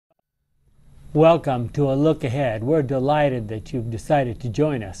Welcome to A Look Ahead. We're delighted that you've decided to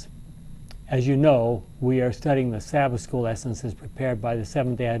join us. As you know, we are studying the Sabbath School lessons as prepared by the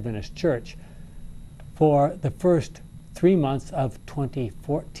Seventh-day Adventist Church for the first 3 months of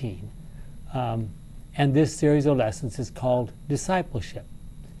 2014. And this series of lessons is called Discipleship.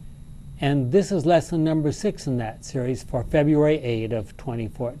 And this is lesson number 6 in that series for February 8 of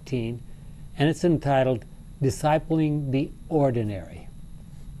 2014. And it's entitled Discipling the Ordinary.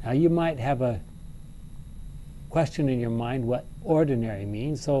 Now you might have a question in your mind what ordinary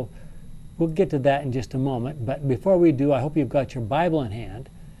means, so we'll get to that in just a moment. But before we do, I hope you've got your Bible in hand,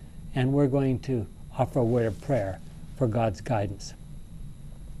 and we're going to offer a word of prayer for God's guidance.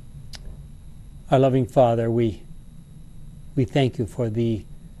 Our loving Father, we thank you for the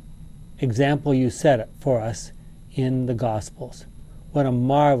example you set for us in the Gospels. What a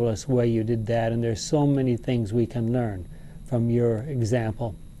marvelous way you did that, and there's so many things we can learn from your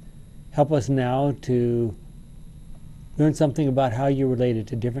example. Help us now to learn something about how you related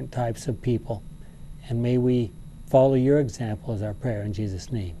to different types of people. And may we follow your example as our prayer in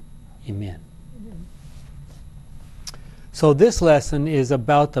Jesus' name. Amen. Amen. So this lesson is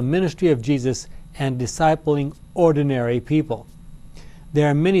about the ministry of Jesus and discipling ordinary people. There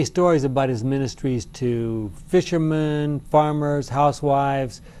are many stories about his ministries to fishermen, farmers,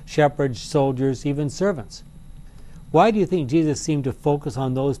 housewives, shepherds, soldiers, even servants. Why do you think Jesus seemed to focus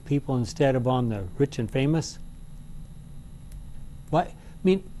on those people instead of on the rich and famous? Why? I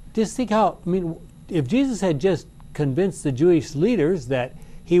mean, just think how, if Jesus had just convinced the Jewish leaders that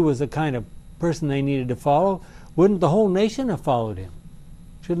he was the kind of person they needed to follow, wouldn't the whole nation have followed him?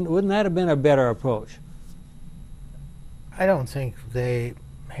 Wouldn't that have been a better approach? I don't think they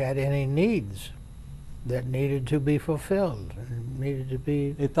had any needs that needed to be fulfilled.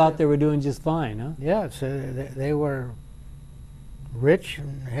 They thought they were doing just fine, huh? Yes, they were rich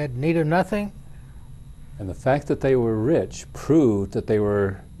and had need of nothing. And the fact that they were rich proved that they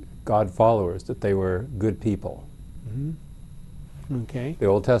were God followers, that they were good people. Mm-hmm. Okay. The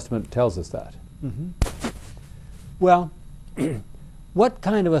Old Testament tells us that. Mm-hmm. Well, what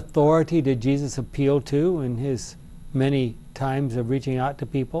kind of authority did Jesus appeal to in his many times of reaching out to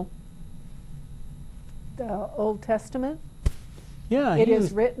people? The Old Testament? Yeah. It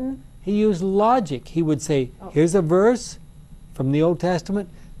is written? He used logic. He would say, here's a verse from the Old Testament.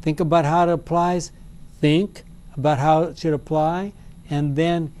 Think about how it applies. Think about how it should apply. And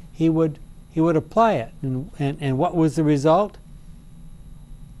then he would apply it. And what was the result?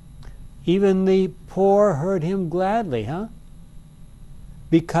 Even the poor heard him gladly, huh?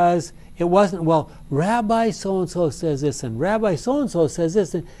 Because it wasn't, well, Rabbi so-and-so says this, and Rabbi so-and-so says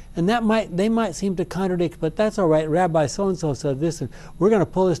this, and they might seem to contradict, but that's all right, Rabbi so-and-so said this, and we're going to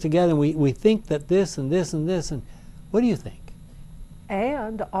pull this together, and we think that this and this and this, and what do you think?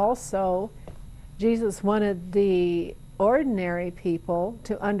 And also, Jesus wanted the ordinary people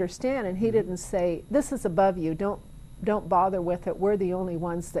to understand, and he didn't say, this is above you, don't bother with it, we're the only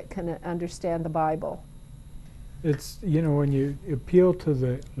ones that can understand the Bible. It's, when you appeal to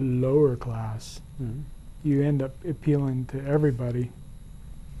the lower class, you end up appealing to everybody.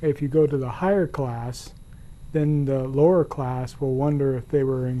 If you go to the higher class, then the lower class will wonder if they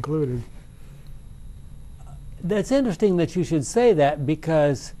were included. That's interesting that you should say that,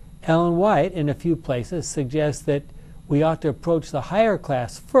 because Ellen White, in a few places, suggests that we ought to approach the higher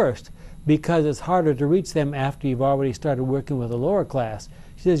class first, because it's harder to reach them after you've already started working with the lower class.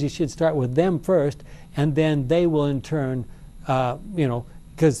 She says you should start with them first, and then they will in turn,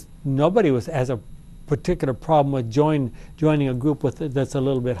 because nobody has a particular problem with joining a group that's a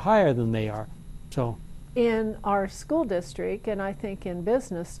little bit higher than they are. So, in our school district, and I think in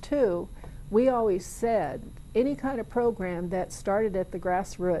business too, we always said any kind of program that started at the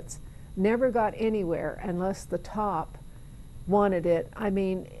grassroots never got anywhere unless the top wanted it. I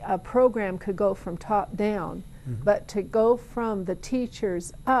mean, a program could go from top down, but to go from the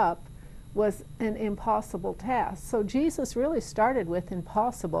teachers up was an impossible task. So Jesus really started with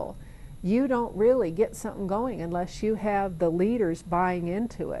impossible. You don't really get something going unless you have the leaders buying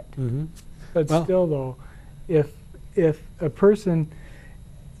into it. Mm-hmm. But still, though, if a person,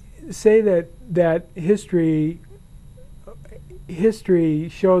 say that history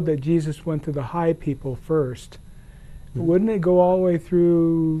showed that Jesus went to the high people first, wouldn't it go all the way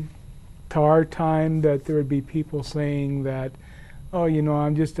through to our time that there would be people saying that, oh,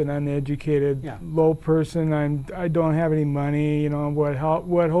 I'm just an uneducated, low person. I don't have any money. What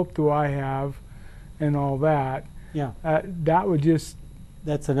hope do I have, and all that. Yeah. That would just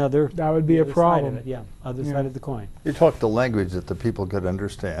that would be a problem. Side of it, other side of the coin. You talked the language that the people could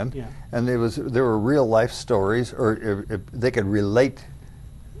understand, and there were real life stories, or if they could relate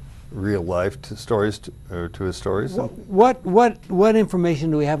real life stories to his stories. What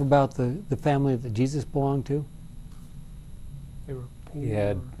information do we have about the family that Jesus belonged to? They were poor. He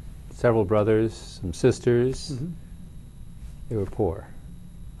had several brothers, some sisters. Mm-hmm. They were poor.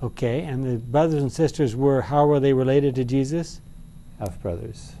 Okay, and the brothers and sisters how were they related to Jesus? Half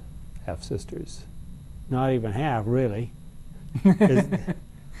brothers, half sisters. Not even half, really.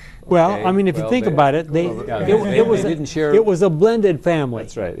 Well, Okay, I mean, if you think about it, they didn't share. it was a blended family.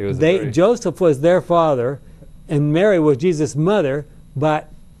 That's right. It was Joseph was their father, and Mary was Jesus' mother,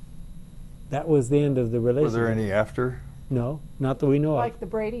 but that was the end of the relationship. Were there any after? No, not that we know Like the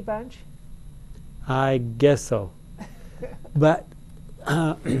Brady Bunch? I guess so. But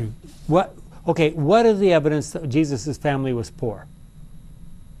what is the evidence that Jesus' family was poor?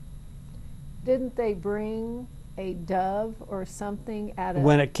 Didn't they bring a dove or something at a...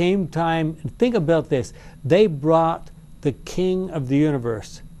 When it came time, think about this, they brought the King of the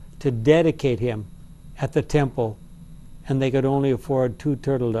universe to dedicate him at the temple, and they could only afford 2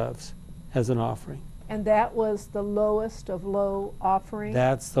 turtle doves as an offering. And that was the lowest of low offerings?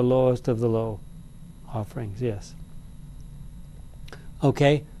 That's the lowest of the low offerings, yes.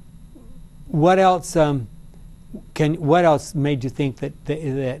 Okay, what else what else made you think that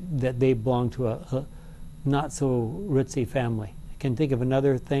they belonged to a not so ritzy family? I can think of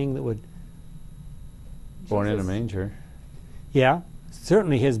another thing that would... Born in a manger. Yeah,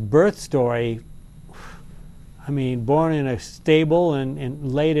 certainly his birth story, I mean, born in a stable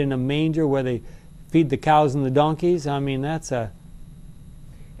and laid in a manger where they feed the cows and the donkeys, I mean, that's a...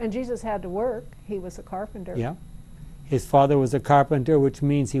 And Jesus had to work. He was a carpenter. Yeah. His father was a carpenter, which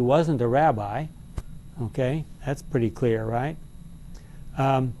means he wasn't a rabbi. Okay, that's pretty clear, right?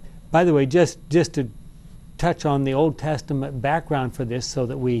 By the way, just to touch on the Old Testament background for this so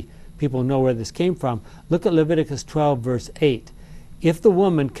that people know where this came from, look at Leviticus 12, verse 8. If the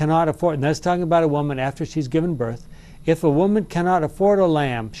woman cannot afford, and that's talking about a woman after she's given birth, if a woman cannot afford a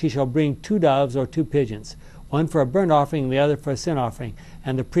lamb, she shall bring 2 doves or 2 pigeons, one for a burnt offering and the other for a sin offering,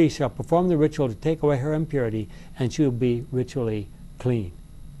 and the priest shall perform the ritual to take away her impurity, and she will be ritually clean.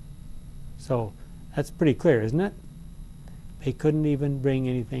 So that's pretty clear, isn't it? They couldn't even bring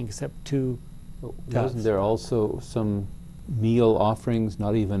anything except 2 doves. Wasn't there also some meal offerings,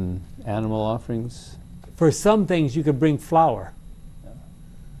 not even animal offerings? For some things you could bring flour.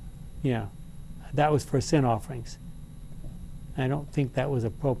 Yeah, that was for sin offerings. I don't think that was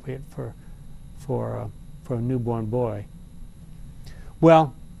appropriate for a newborn boy.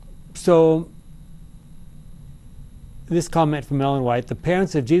 Well, so this comment from Ellen White: the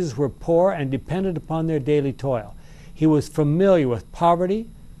parents of Jesus were poor and dependent upon their daily toil. He was familiar with poverty,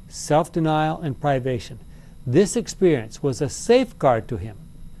 self-denial, and privation. This experience was a safeguard to him.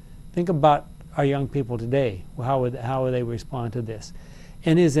 Think about our young people today. How would they respond to this?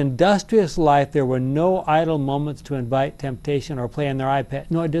 In his industrious life, there were no idle moments to invite temptation or play on their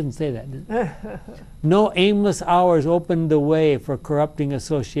iPad. No, it didn't say that, did it? No aimless hours opened the way for corrupting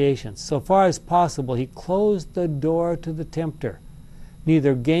associations. So far as possible, he closed the door to the tempter.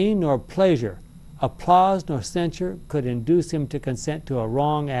 Neither gain nor pleasure, applause nor censure could induce him to consent to a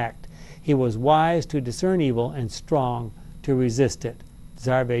wrong act. He was wise to discern evil and strong to resist it.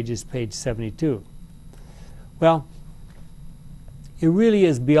 Desire of Ages, page 72. Well, it really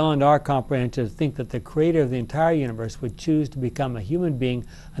is beyond our comprehension to think that the creator of the entire universe would choose to become a human being,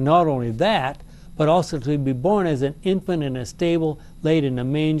 and not only that, but also to be born as an infant in a stable, laid in a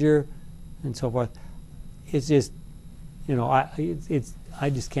manger, and so forth. It's just,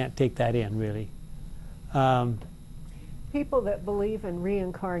 I just can't take that in, really. People that believe in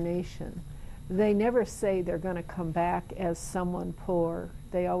reincarnation, they never say they're going to come back as someone poor.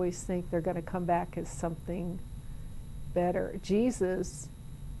 They always think they're going to come back as something better. Jesus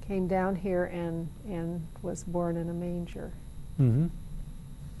came down here and was born in a manger. Mm-hmm.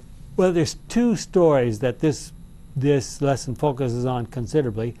 Well, there's 2 stories that this lesson focuses on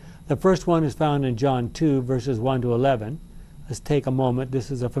considerably. The first one is found in John 2, verses 1 to 11. Let's take a moment.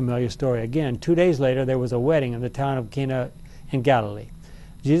 This is a familiar story. Again, 2 days later, there was a wedding in the town of Cana in Galilee.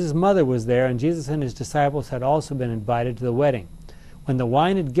 Jesus' mother was there, and Jesus and his disciples had also been invited to the wedding. When the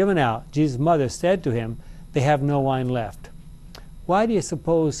wine had given out, Jesus' mother said to him, "They have no wine left." Why do you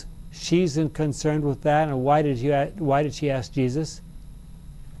suppose she's concerned with that, and why did she ask Jesus?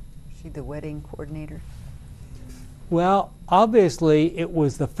 Is she the wedding coordinator? Well, obviously it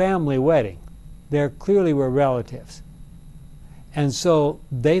was the family wedding. There clearly were relatives. And so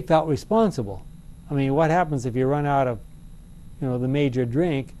they felt responsible. I mean, what happens if you run out of, the major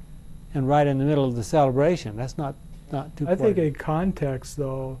drink and right in the middle of the celebration? That's not too I think in context,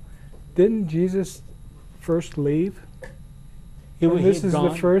 though, didn't Jesus first leave? And this he'd is the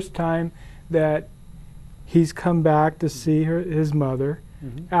gone. first time that he's come back to see his mother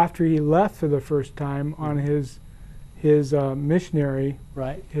Mhm. after he left for the first time on his missionary,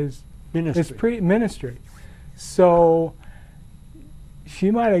 Right. his Ministry. ministry. So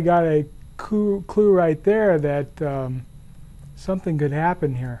she might have got a clue right there that something could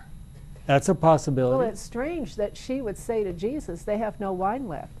happen here. That's a possibility. Well, it's strange that she would say to Jesus, they have no wine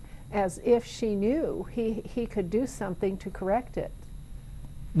left, as if she knew he could do something to correct it.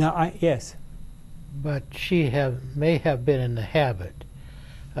 Now, yes. But she may have been in the habit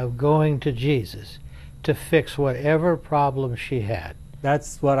of going to Jesus to fix whatever problem she had.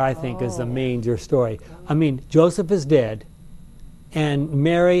 That's what I think is the major story. I mean, Joseph is dead, and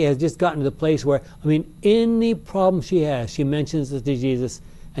Mary has just gotten to the place where, I mean, any problem she has, she mentions it to Jesus,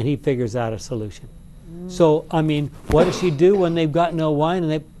 and he figures out a solution. So, I mean, what does she do when they've got no wine?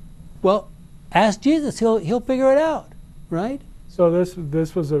 And well, ask Jesus. He'll figure it out, right? So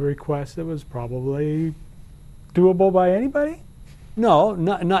this was a request that was probably doable by anybody? No,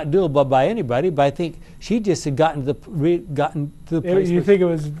 not doable by anybody, but I think she just had gotten to the place. You think it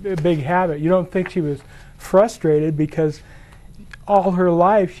was a big habit. You don't think she was frustrated because all her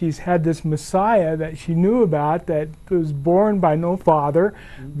life she's had this Messiah that she knew about, that was born by no father,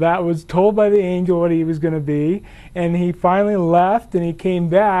 that was told by the angel what he was going to be, and he finally left and he came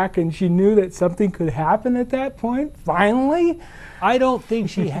back, and she knew that something could happen at that point, finally? I don't think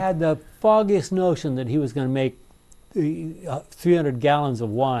she had the foggiest notion that he was going to make 300 gallons of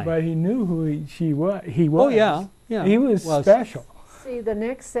wine. But he knew who he was. Oh, yeah. He was special. See, the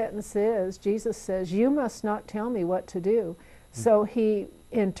next sentence is, Jesus says, you must not tell me what to do. So he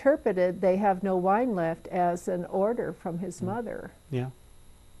interpreted, they have no wine left, as an order from his mother. Yeah.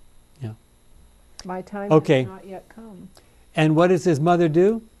 Yeah. My time Okay. has not yet come. And what does his mother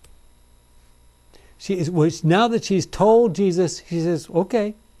do? Now that she's told Jesus, she says,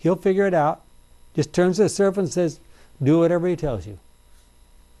 okay, he'll figure it out. Just turns to the servant and says, do whatever he tells you.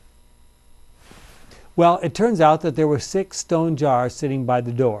 Well, it turns out that there were 6 stone jars sitting by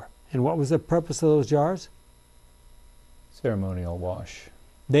the door. And what was the purpose of those jars? Ceremonial wash.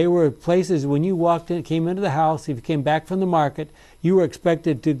 They were places when you walked in, came into the house, if you came back from the market, you were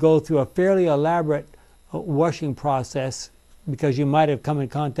expected to go through a fairly elaborate washing process because you might have come in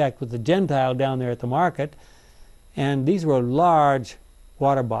contact with the Gentile down there at the market. And these were large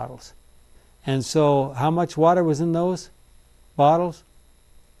water bottles. And so how much water was in those bottles?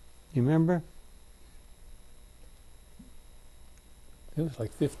 You remember? It was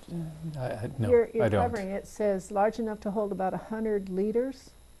like 50. No, You're I don't. covering it. says large enough to hold about 100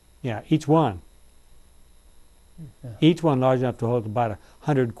 liters. Yeah, each one. Yeah. Each one large enough to hold about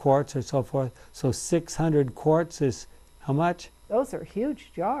 100 quarts or so forth. So 600 quarts is how much? Those are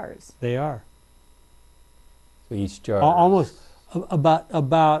huge jars. They are. So each jar. Almost about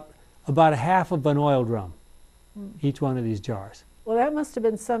a half of an oil drum. Each one of these jars. Well, that must have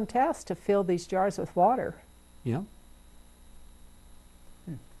been some task to fill these jars with water. Yeah.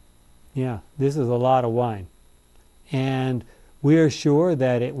 Yeah, this is a lot of wine. And we are sure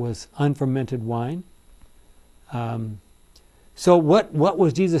that it was unfermented wine. So what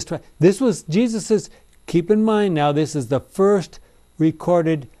was Jesus trying? This was Jesus's, keep in mind now, this is the first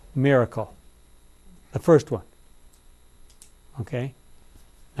recorded miracle. The first one. Okay?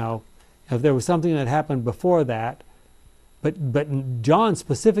 Now, if there was something that happened before that, but John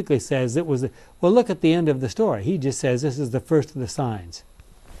specifically says it was, well, look at the end of the story. He just says this is the first of the signs.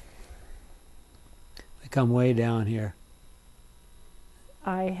 They come way down here.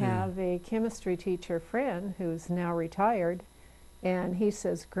 I have a chemistry teacher friend who's now retired, and he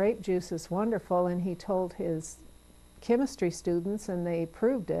says grape juice is wonderful, and he told his chemistry students, and they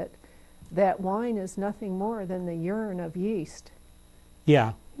proved it, that wine is nothing more than the urine of yeast.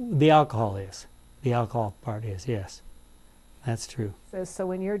 Yeah, the alcohol is. The alcohol part is, yes. That's true. Says, so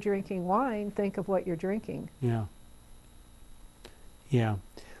when you're drinking wine, think of what you're drinking. Yeah. Yeah.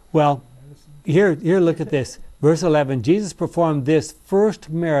 Well, here look at this. Verse 11, Jesus performed this first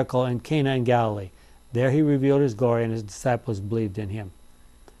miracle in Cana in Galilee. There he revealed his glory, and his disciples believed in him.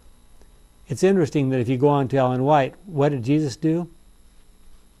 It's interesting that if you go on to Ellen White, what did Jesus do?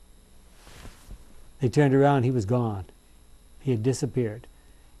 They turned around, he was gone. He had disappeared.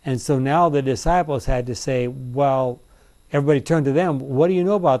 And so now the disciples had to say, well, everybody turned to them, what do you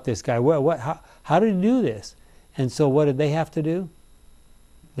know about this guy? How did he do this? And so what did they have to do?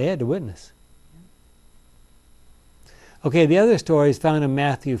 They had to witness. Okay, the other story is found in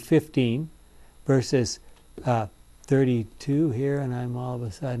Matthew 15, verses 32 here, and I'm all of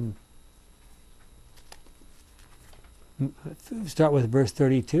a sudden... Start with verse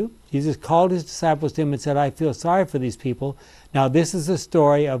 32. Jesus called his disciples to him and said, I feel sorry for these people. Now this is a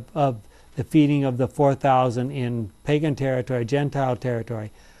story of the feeding of the 4,000 in pagan territory, Gentile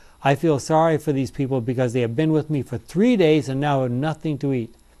territory. I feel sorry for these people because they have been with me for 3 days and now have nothing to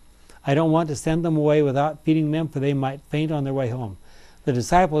eat. I don't want to send them away without feeding them, for they might faint on their way home. The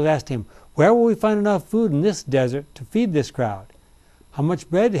disciples asked him, Where will we find enough food in this desert to feed this crowd? How much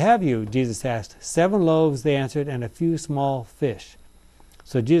bread have you? Jesus asked. 7 loaves, they answered, and a few small fish.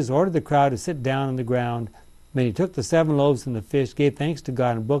 So Jesus ordered the crowd to sit down on the ground. Then he took the 7 loaves and the fish, gave thanks to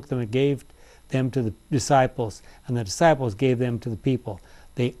God, and broke them and gave them to the disciples, and the disciples gave them to the people.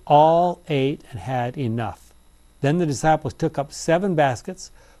 They all ate and had enough. Then the disciples took up 7 baskets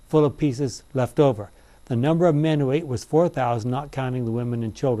full of pieces left over. The number of men who ate was 4,000, not counting the women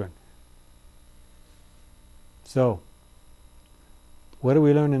and children. So, what do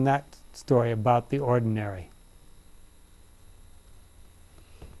we learn in that story about the ordinary?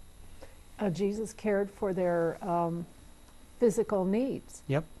 Jesus cared for their physical needs.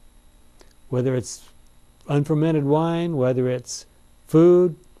 Yep. Whether it's unfermented wine, whether it's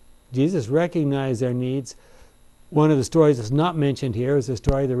food, Jesus recognized their needs. One of the stories that's not mentioned here is the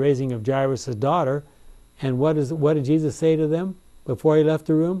story of the raising of Jairus' daughter. And what did Jesus say to them before he left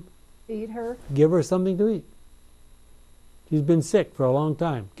the room? Feed her. Give her something to eat. She's been sick for a long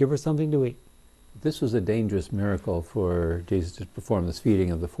time. Give her something to eat. This was a dangerous miracle for Jesus to perform, this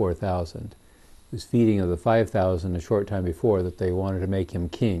feeding of the 4,000. This feeding of the 5,000 a short time before, that they wanted to make him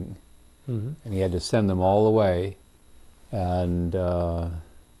king. Mm-hmm. And he had to send them all away. And,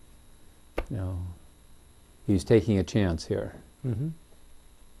 he's taking a chance here. Mm-hmm.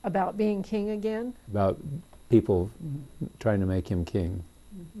 About being king again? About people trying to make him king.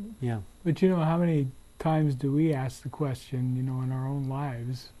 Mm-hmm. Yeah. But how many times do we ask the question, in our own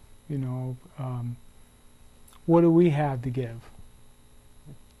lives, what do we have to give?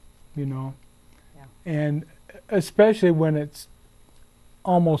 Yeah. And especially when it's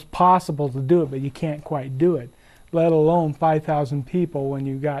almost possible to do it, but you can't quite do it, let alone 5,000 people when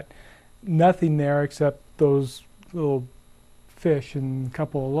you got nothing there except those little fish and a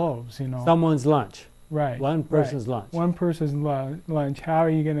couple of loaves, Someone's lunch. Right. One person's right. lunch. One person's lunch. How are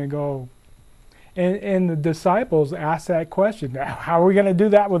you going to go? And the disciples asked that question. How are we going to do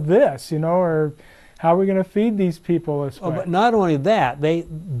that with this? Or how are we going to feed these people this way? But not only that,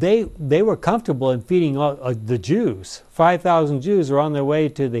 they were comfortable in feeding all, the Jews. 5,000 Jews are on their way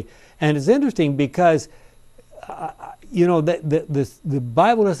to the... And it's interesting because, the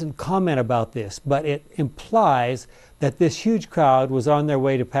Bible doesn't comment about this, but it implies that this huge crowd was on their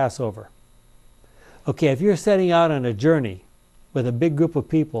way to Passover. Okay, if you're setting out on a journey with a big group of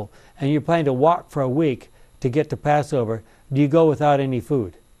people and you're planning to walk for a week to get to Passover, do you go without any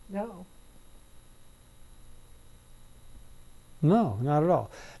food? No. No, not at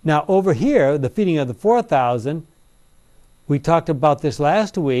all. Now, over here, the feeding of the 4,000, we talked about this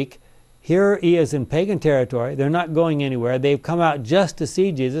last week. Here he is in pagan territory. They're not going anywhere. They've come out just to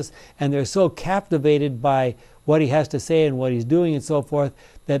see Jesus, and they're so captivated by what he has to say and what he's doing and so forth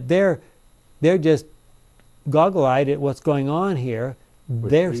that they're just goggle-eyed at what's going on here. For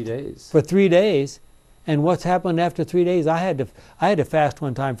 3 days. For 3 days. And what's happened after 3 days? I had to fast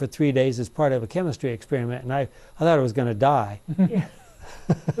one time for 3 days as part of a chemistry experiment, and I thought I was going to die. Yeah.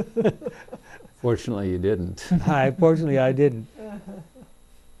 Fortunately, you didn't. Fortunately, I didn't.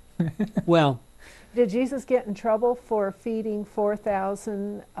 Well, Did Jesus get in trouble for feeding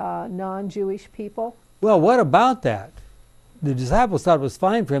 4,000 non-Jewish people? well, what about that? The disciples thought it was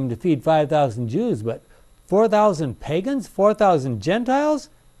fine for him to feed 5,000 Jews, but 4,000 pagans? 4,000 Gentiles?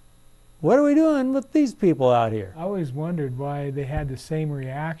 What are we doing with these people out here? I always wondered why they had the same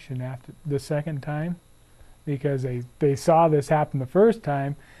reaction after the second time, because they saw this happen the first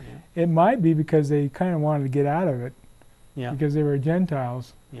time. Yeah. It might be because they kind of wanted to get out of it, because they were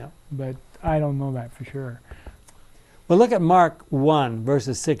Gentiles. Yeah. But I don't know that for sure. Well, look at Mark 1,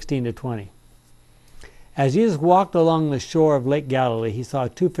 verses 16 to 20. As Jesus walked along the shore of Lake Galilee, he saw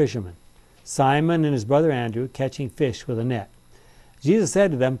 2 fishermen, Simon and his brother Andrew, catching fish with a net. Jesus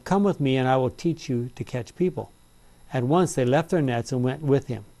said to them, "Come with me, and I will teach you to catch people." At once they left their nets and went with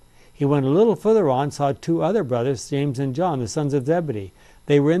him. He went a little further on, saw 2 other brothers, James and John, the sons of Zebedee.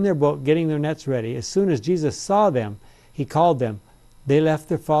 They were in their boat getting their nets ready. As soon as Jesus saw them, he called them. They left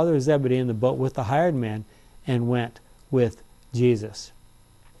their father Zebedee in the boat with the hired man and went with Jesus.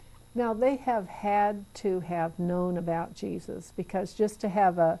 Now, they have had to have known about Jesus, because just to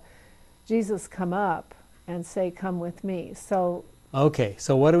have Jesus come up and say, "Come with me." So, Okay,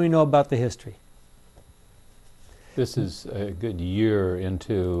 so what do we know about the history? This is a good year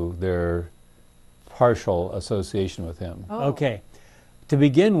into their partial association with him. Oh. Okay. To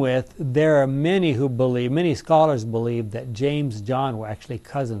begin with, there are many who believe, many scholars believe that James and John were actually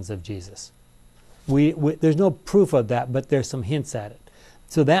cousins of Jesus. There's no proof of that, but there's some hints at it.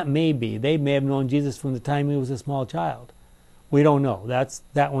 So that may be. They may have known Jesus from the time he was a small child. We don't know.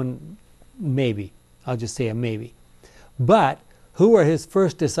 That one, maybe. I'll just say a maybe. But who were his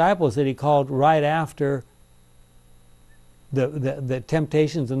first disciples that he called right after the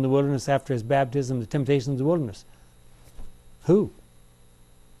temptations in the wilderness, after his baptism, the temptations in the wilderness? Who?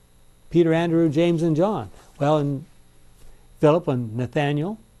 Peter, Andrew, James, and John. Well, and Philip and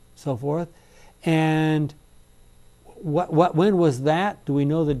Nathaniel, so forth. And when was that? Do we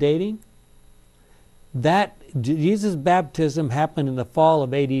know the dating? That Jesus' baptism happened in the fall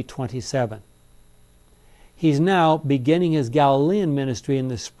of AD 27. He's now beginning his Galilean ministry in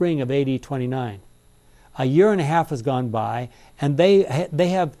the spring of AD 29. A year and a half has gone by, and they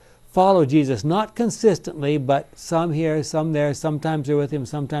have followed Jesus, not consistently, but some here, some there. Sometimes they're with him,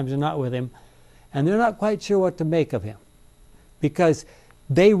 sometimes they're not with him. And they're not quite sure what to make of him, because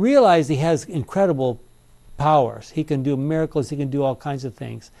they realize he has incredible powers. He can do miracles, he can do all kinds of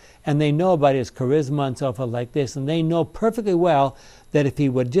things. And they know about his charisma and so forth like this, and they know perfectly well that if he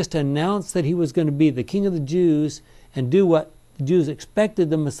would just announce that he was going to be the king of the Jews and do what the Jews expected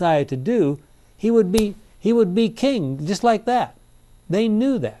the Messiah to do, he would be king just like that. They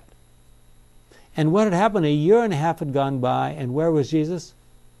knew that. And what had happened, a year and a half had gone by, and where was Jesus?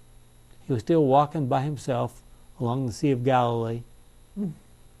 He was still walking by himself along the Sea of Galilee.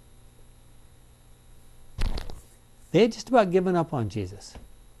 They had just about given up on Jesus.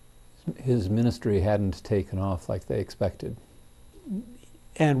 His ministry hadn't taken off like they expected.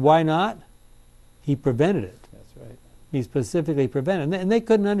 And why not? He prevented it. That's right. He specifically prevented it. And they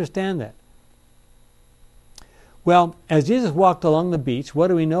couldn't understand that. Well, as Jesus walked along the beach, what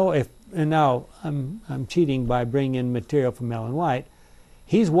do we know? And now I'm cheating by bringing in material from Ellen White.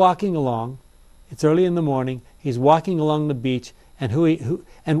 He's walking along. It's early in the morning. He's walking along the beach. And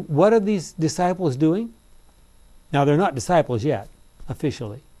and what are these disciples doing? Now, they're not disciples yet,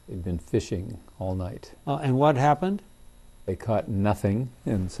 officially. They'd been fishing all night. And what happened? They caught nothing,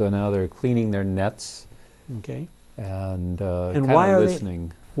 and so now they're cleaning their nets Okay. and And kind why of are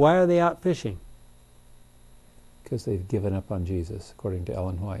listening. Why are they out fishing? Because they've given up on Jesus, according to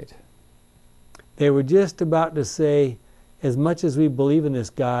Ellen White. They were just about to say, as much as we believe in this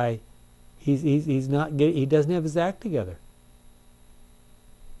guy, he doesn't have his act together.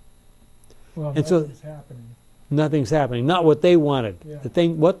 Well, And so- nothing's happening. Nothing's happening. Not what they wanted. Yeah.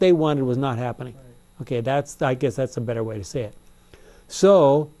 What they wanted was not happening. Right. Okay, I guess that's a better way to say it.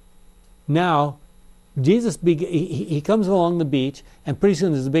 So now Jesus he comes along the beach, and pretty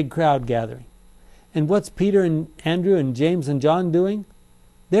soon there's a big crowd gathering. And what's Peter and Andrew and James and John doing?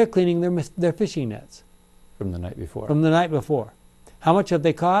 They're cleaning their fishing nets From the night before. from the night before. How much have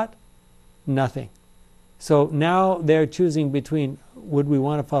they caught? Nothing. So now they're choosing between, would we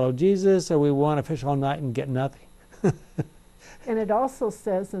want to follow Jesus, or we want to fish all night and get nothing? And it also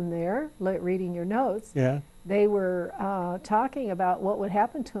says in there, reading your notes, Yeah. they were talking about what would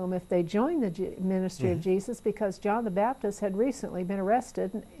happen to them if they joined the ministry of Jesus, because John the Baptist had recently been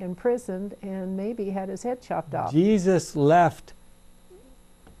arrested, imprisoned, and maybe had his head chopped off. Jesus left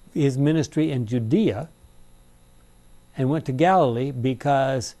his ministry in Judea and went to Galilee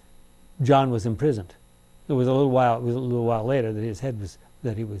because John was imprisoned. It was a little while later that his head was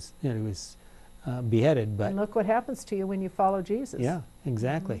beheaded. But And look what happens to you when you follow Jesus. yeah,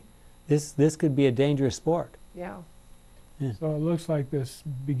 exactly. This could be a dangerous sport. Yeah. So it looks like this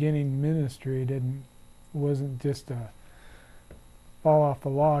beginning ministry wasn't just a fall off the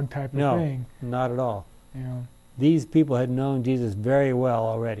log type of No, thing. not at all. You know. These people had known Jesus very well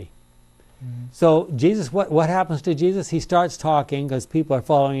already. Mhm. So Jesus, what happens to Jesus? He starts talking because people are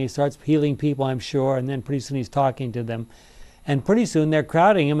following. He starts healing people, I'm sure, and then pretty soon he's talking to them. And pretty soon they're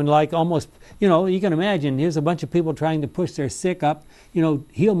crowding him, and like almost, you can imagine, here's a bunch of people trying to push their sick up,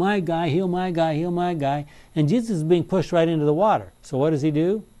 heal my guy, heal my guy, heal my guy. And Jesus is being pushed right into the water. So what does he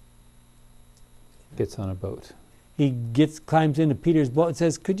do? Gets on a boat. He climbs into Peter's boat and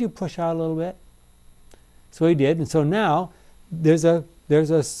says, could you push out a little bit? So he did, and so now there's a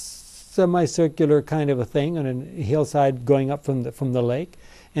semicircular kind of a thing on a hillside going up from the lake,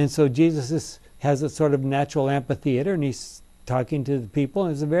 and so Jesus has a sort of natural amphitheater, and he's talking to the people,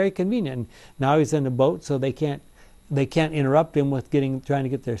 and it's very convenient. And now he's in a boat, so they can't interrupt him with trying to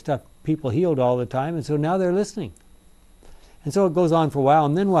get their people healed all the time, and so now they're listening. And so it goes on for a while,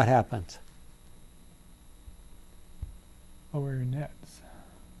 and then what happens? Lower your nets.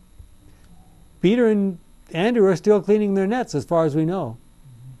 Peter and Andrew are still cleaning their nets, as far as we know.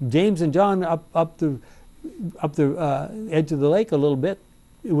 James and John up the edge of the lake a little bit,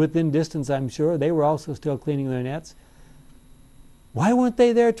 within distance, I'm sure. They were also still cleaning their nets. Why weren't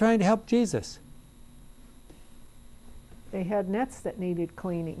they there trying to help Jesus? They had nets that needed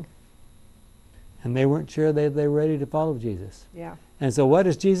cleaning. And they weren't sure they were ready to follow Jesus. Yeah. And so what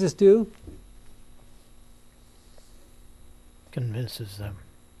does Jesus do? Convinces them.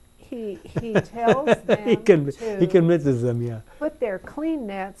 He tells them he to convinces them, yeah. put their clean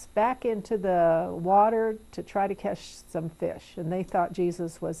nets back into the water to try to catch some fish. And they thought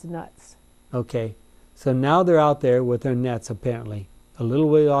Jesus was nuts. Okay. So now they're out there with their nets, apparently, a little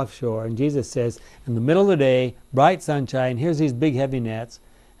way offshore. And Jesus says, in the middle of the day, bright sunshine, here's these big heavy nets.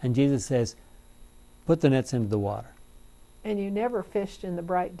 And Jesus says, put the nets into the water. And you never fished in the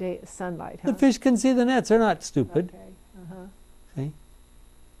bright day sunlight, huh? The fish can see the nets. They're not stupid. Okay. Uh-huh. See?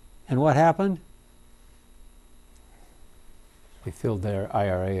 And what happened? They filled their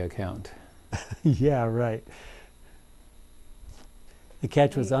IRA account. Yeah, right. The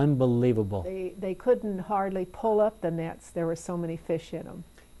catch was unbelievable. They couldn't hardly pull up the nets. There were so many fish in them.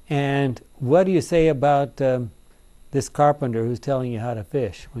 And what do you say about this carpenter who's telling you how to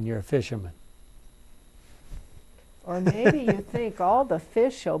fish when you're a fisherman? Or maybe you think all the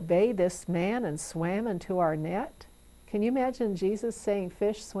fish obey this man and swam into our net? Can you imagine Jesus saying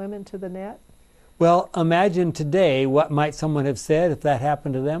fish swim into the net? Well, imagine today what might someone have said if that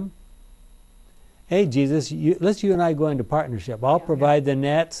happened to them. Hey, Jesus, let's you and I go into partnership. I'll provide the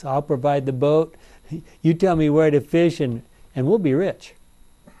nets. I'll provide the boat. You tell me where to fish, and we'll be rich.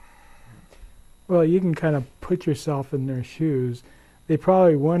 Well, you can kind of put yourself in their shoes. They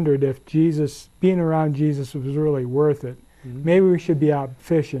probably wondered if being around Jesus was really worth it. Mm-hmm. Maybe we should be out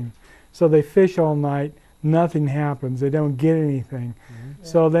fishing. So they fish all night. Nothing happens. They don't get anything. Mm-hmm.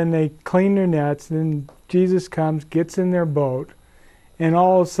 So then they clean their nets. Then Jesus comes, gets in their boat, and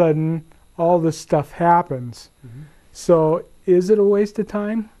all of a sudden, all this stuff happens. Mm-hmm. So is it a waste of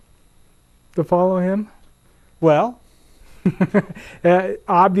time to follow him? Well,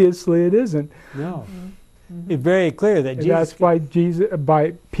 obviously it isn't. no. Mm-hmm. It's very clear that And Jesus... that's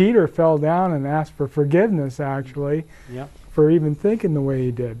why Peter fell down and asked for forgiveness, actually, Yeah, for even thinking the way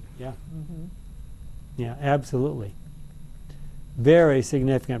he did. yeah. Mm-hmm. Yeah, absolutely. Very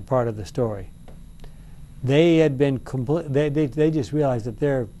significant part of the story. They had been they just realized that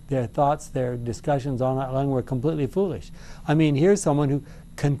their thoughts, their discussions all night long were completely foolish. I mean, here's someone who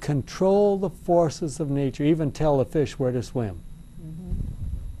can control the forces of nature, even tell the fish where to swim. Mm-hmm.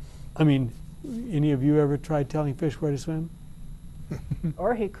 I mean, any of you ever tried telling fish where to swim?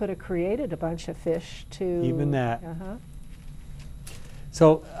 Or he could have created a bunch of fish to... Even that. Uh-huh.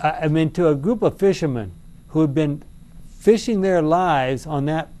 So, I mean, to a group of fishermen who had been fishing their lives on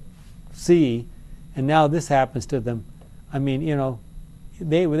that sea, and now this happens to them, I mean, you know,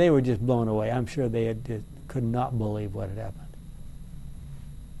 they were just blown away. I'm sure they could not believe what had happened.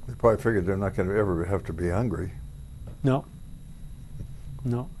 They probably figured they're not going to ever have to be hungry. No.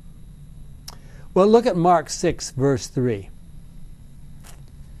 No. Well, look at Mark 6, verse 3.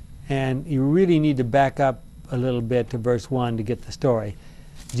 And you really need to back up a little bit to verse 1 to get the story.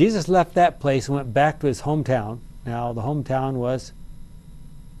 Jesus left that place and went back to his hometown. Now, the hometown was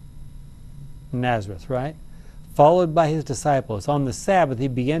Nazareth, right? Followed by his disciples. On the Sabbath, he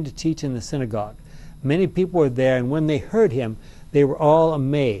began to teach in the synagogue. Many people were there, and when they heard him, they were all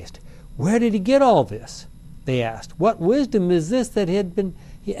amazed. Where did he get all this? They asked. What wisdom is this that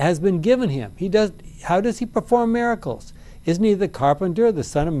has been given him? How does he perform miracles? Isn't he the carpenter, the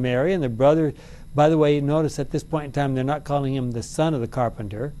son of Mary, and the brother? By the way, notice at this point in time, they're not calling him the son of the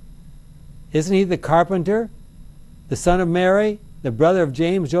carpenter. Isn't he the carpenter, the son of Mary, the brother of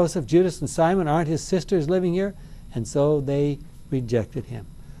James, Joseph, Judas, and Simon? Aren't his sisters living here? And so they rejected him.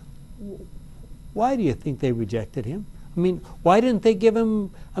 Why do you think they rejected him? I mean, why didn't they give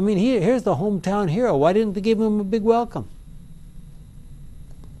him, I mean, here's the hometown hero. Why didn't they give him a big welcome?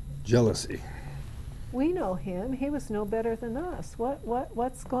 Jealousy. We know him. He was no better than us.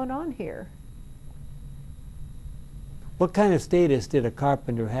 What's going on here? What kind of status did a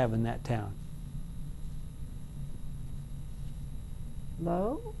carpenter have in that town?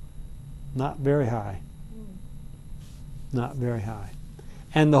 Low? Not very high. Not very high.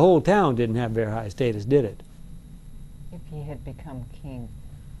 And the whole town didn't have very high status, did it? If he had become king,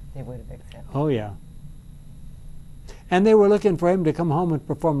 they would have accepted. Oh, yeah. And they were looking for him to come home and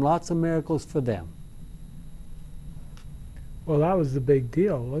perform lots of miracles for them. Well, that was the big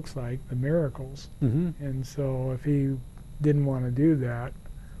deal, looks like, the miracles. Mm-hmm. And so if he didn't want to do that,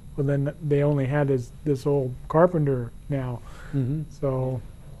 well, then they only had this old carpenter now. Mm-hmm.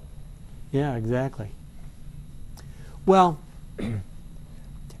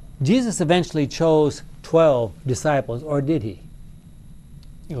 Jesus eventually chose 12 disciples, or did he?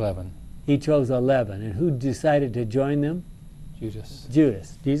 11. He chose 11. And who decided to join them? Judas.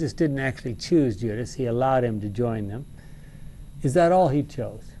 Judas. Jesus didn't actually choose Judas. He allowed him to join them. Is that all he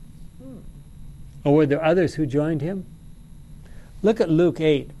chose? Or were there others who joined him? Look at Luke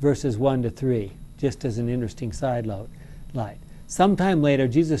 8, verses 1 to 3, just as an interesting side light. Sometime later,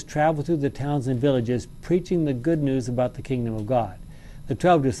 Jesus traveled through the towns and villages, preaching the good news about the kingdom of God. The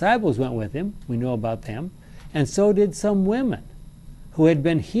 12 disciples went with him. We know about them. And so did some women who had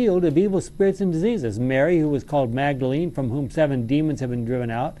been healed of evil spirits and diseases. Mary, who was called Magdalene, from whom 7 demons had been driven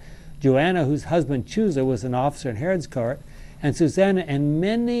out. Joanna, whose husband Chuza was an officer in Herod's court. And Susanna, and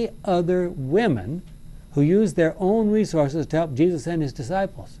many other women who used their own resources to help Jesus and his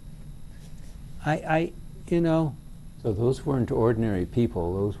disciples. So those weren't ordinary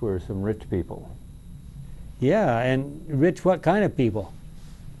people. Those were some rich people. Yeah, and rich what kind of people?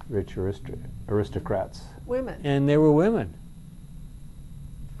 Rich aristocrats. Women. And they were women.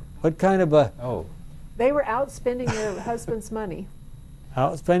 What kind of a... Oh. They were out spending their husband's money.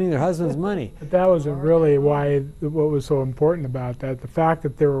 Out spending their husband's money. But that wasn't really what was so important about that. The fact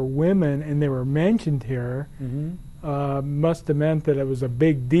that there were women and they were mentioned here must have meant that it was a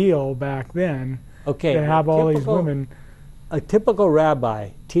big deal back then Okay. to have all these women. A typical rabbi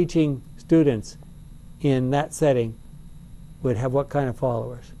teaching students in that setting would have what kind of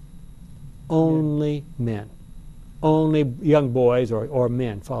followers? Only men. Only young boys or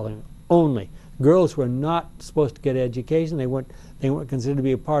men following. Only. Girls were not supposed to get education. They weren't considered to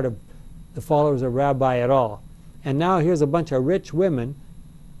be a part of the followers of rabbi at all. And now here's a bunch of rich women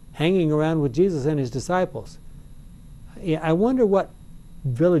hanging around with Jesus and his disciples. I wonder what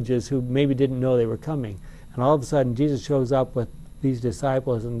villages who maybe didn't know they were coming, and all of a sudden Jesus shows up with these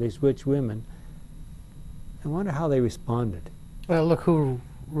disciples and these rich women. I wonder how they responded. Well, look who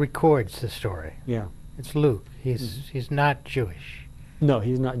records the story. Yeah. It's Luke. He's not Jewish. No,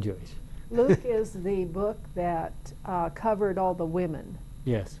 he's not Jewish. Luke is the book that covered all the women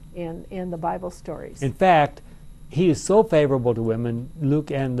Yes. in the Bible stories. In fact, he is so favorable to women,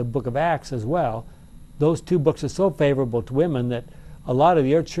 Luke and the book of Acts as well. Those two books are so favorable to women that a lot of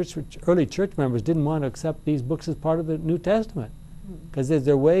the early church members didn't want to accept these books as part of the New Testament because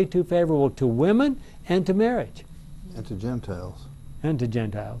they're way too favorable to women and to marriage. And to Gentiles. And to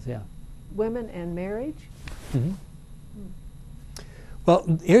Gentiles, yeah. Women and marriage? Mm-hmm.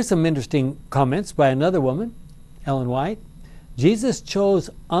 Well, here's some interesting comments by another woman, Ellen White. Jesus chose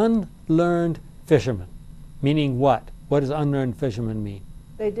unlearned fishermen. Meaning what? What does unlearned fishermen mean?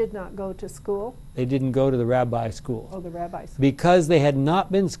 They did not go to school. They didn't go to the rabbi school. Oh, the rabbi school. Because they had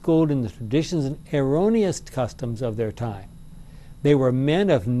not been schooled in the traditions and erroneous customs of their time. They were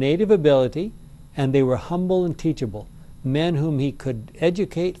men of native ability, and they were humble and teachable, men whom he could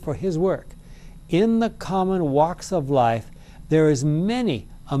educate for his work. In the common walks of life, there is many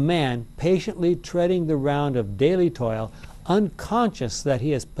a man patiently treading the round of daily toil, unconscious that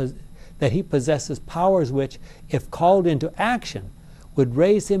he possesses powers which, if called into action, would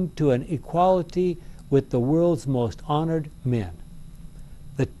raise him to an equality with the world's most honored men.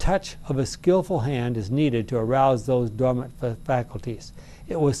 The touch of a skillful hand is needed to arouse those dormant faculties.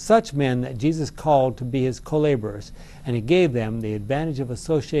 It was such men that Jesus called to be his co-laborers, and he gave them the advantage of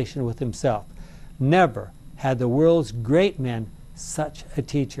association with himself. Never had the world's great men such a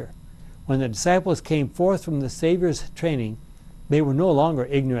teacher. When the disciples came forth from the Savior's training, they were no longer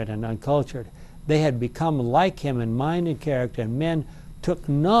ignorant and uncultured. They had become like him in mind and character, and men took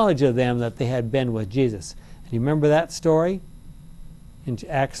knowledge of them that they had been with Jesus. And you remember that story in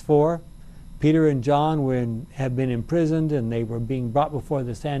Acts 4? Peter and John had been imprisoned, and they were being brought before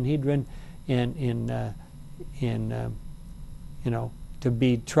the Sanhedrin to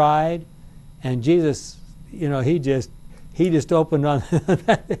be tried. And Jesus, he just opened on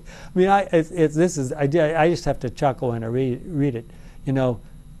that. I mean, I just have to chuckle when I read it.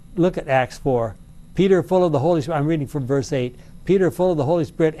 Look at Acts 4. Peter, full of the Holy Spirit, I'm reading from verse 8. Peter, full of the Holy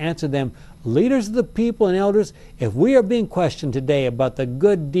Spirit, answered them, "Leaders of the people and elders, if we are being questioned today about the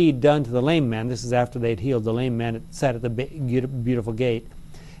good deed done to the lame man," this is after they'd healed the lame man that sat at the beautiful gate,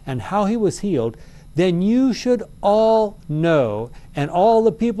 "and how he was healed, then you should all know, and all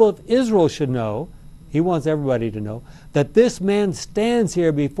the people of Israel should know," he wants everybody to know, "that this man stands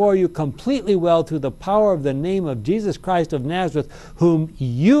here before you completely well through the power of the name of Jesus Christ of Nazareth, whom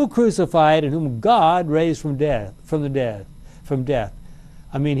you crucified and whom God raised from death.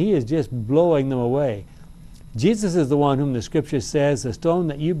 I mean, he is just blowing them away. Jesus is the one whom the Scripture says, "The stone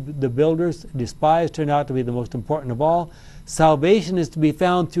that you, the builders, despised turned out to be the most important of all. Salvation is to be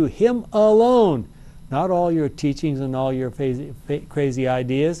found through him alone." Not all your teachings and all your crazy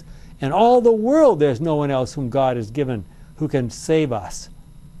ideas. In all the world, there's no one else whom God has given who can save us.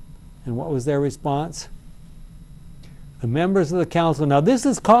 And what was their response? The members of the council, now this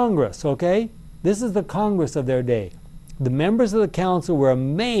is Congress, okay? This is the Congress of their day. The members of the council were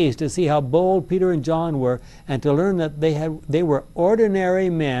amazed to see how bold Peter and John were and to learn that they were ordinary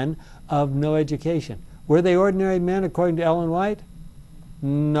men of no education. Were they ordinary men according to Ellen White?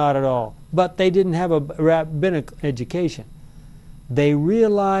 Not at all. But they didn't have a rabbinic education. They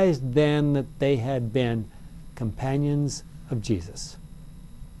realized then that they had been companions of Jesus.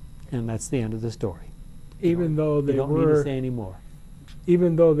 And that's the end of the story. Even though You they don't need to were, say any more.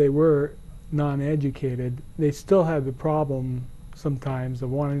 even though they were non-educated, they still had the problem sometimes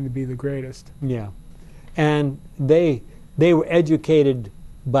of wanting to be the greatest. Yeah. And they were educated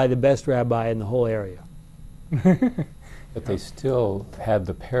by the best rabbi in the whole area. But they still had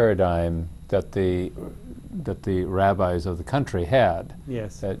the paradigm that the rabbis of the country had.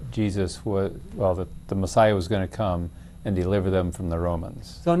 Yes. That Jesus was, well, that the Messiah was going to come and deliver them from the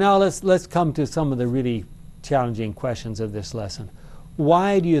Romans. So now let's come to some of the really challenging questions of this lesson.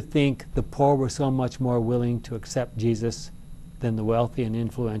 Why do you think the poor were so much more willing to accept Jesus than the wealthy and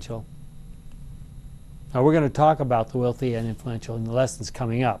influential? Now we're going to talk about the wealthy and influential in the lessons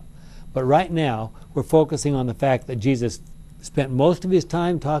coming up. But right now, we're focusing on the fact that Jesus spent most of his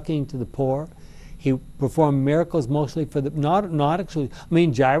time talking to the poor. He performed miracles mostly for the, not actually, I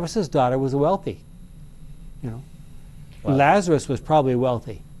mean, Jairus' daughter was wealthy. You know, Wow. Lazarus was probably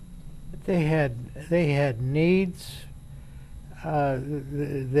wealthy. They had needs.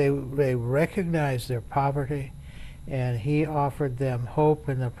 They recognized their poverty, and he offered them hope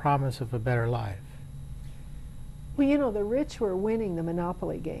and the promise of a better life. Well, you know, the rich were winning the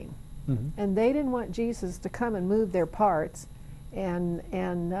monopoly game. Mm-hmm. And they didn't want Jesus to come and move their parts and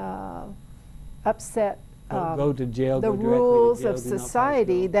upset Go to jail, the go directly to rules jail, of do not pass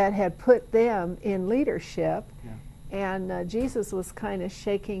society go. that had put them in leadership. Yeah. And Jesus was kind of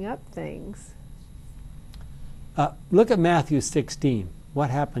shaking up things. Look at Matthew 16. What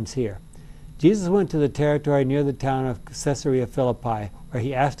happens here? Jesus went to the territory near the town of Caesarea Philippi, where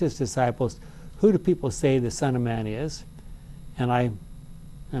he asked his disciples, "Who do people say the Son of Man is?" And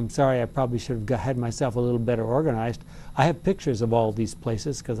I'm sorry, I probably should have had myself a little better organized. I have pictures of all these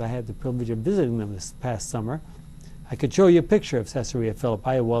places because I had the privilege of visiting them this past summer. I could show you a picture of Caesarea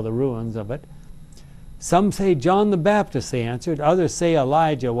Philippi, well, the ruins of it. Some say John the Baptist, they answered. Others say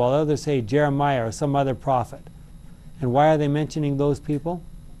Elijah, while others say Jeremiah or some other prophet. And why are they mentioning those people?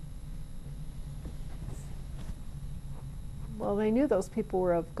 Well, they knew those people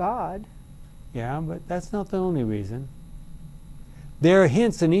were of God. Yeah, but that's not the only reason. There are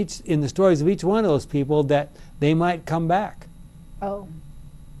hints in the stories of each one of those people that they might come back. Oh,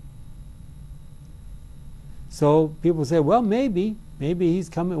 So people say, well, maybe he's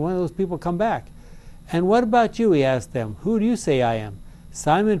coming. One of those people come back. And what about you? He asked them. Who do you say I am?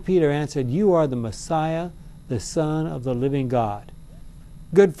 Simon Peter answered, "You are the Messiah, the Son of the living God."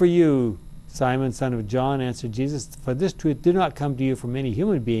 "Good for you, Simon, son of John," answered Jesus. "For this truth did not come to you from any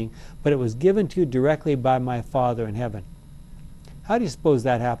human being, but it was given to you directly by my Father in heaven." How do you suppose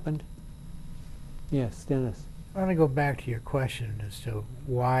that happened? Yes, Dennis. I want to go back to your question as to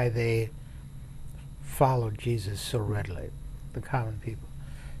why they followed Jesus so readily, the common people.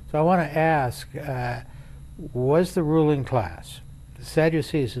 So I want to ask, was the ruling class, the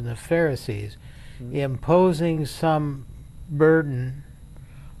Sadducees and the Pharisees, imposing some burden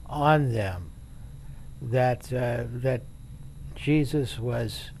on them that Jesus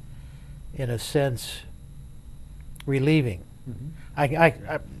was, in a sense, relieving? Mm-hmm.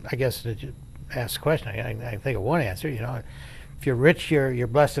 I guess to ask the question, I think of one answer. You know, if you're rich, you're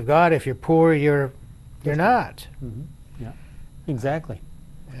blessed of God. If you're poor, you're not. Mm-hmm. Yeah, exactly.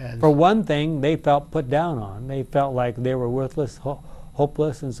 And For one thing, they felt put down on. They felt like they were worthless,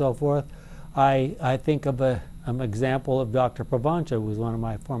 hopeless, and so forth. I think of an example of Dr. Pravancha, who was one of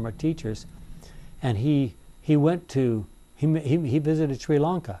my former teachers, and he visited Sri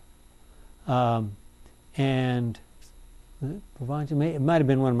Lanka, and Pravancha, it might have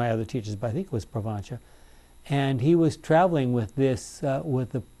been one of my other teachers, but I think it was Pravancha, and he was traveling with this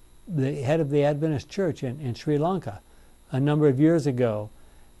with the head of the Adventist Church in Sri Lanka a number of years ago.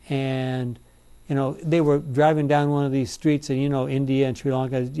 And, you know, they were driving down one of these streets, and, you know, India and Sri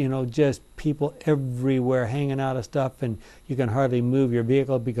Lanka, you know, just people everywhere hanging out of stuff, and you can hardly move your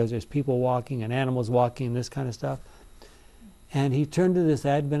vehicle because there's people walking and animals walking and this kind of stuff. And he turned to this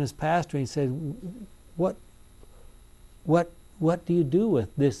Adventist pastor and he said, what do you do with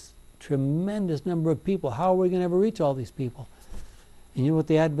this tremendous number of people? How are we going to ever reach all these people? And you know what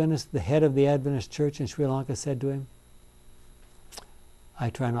the head of the Adventist Church in Sri Lanka said to him? I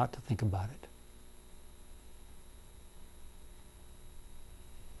try not to think about it.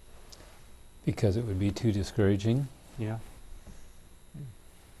 Because it would be too discouraging. Yeah.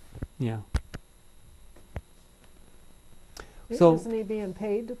 Yeah. So Isn't he being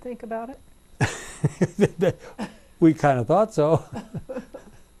paid to think about it? we kind of thought so.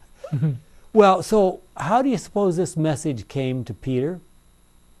 Well, so how do you suppose this message came to Peter,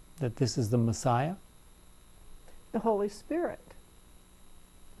 that this is the Messiah? The Holy Spirit.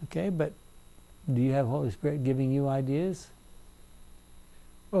 Okay, but do you have Holy Spirit giving you ideas?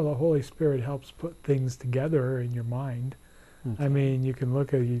 Well, the Holy Spirit helps put things together in your mind. Okay. I mean, you can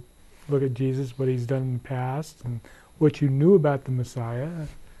look at Jesus, what he's done in the past, and what you knew about the Messiah,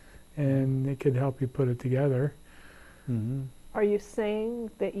 and it could help you put it together. Mm-hmm. Are you saying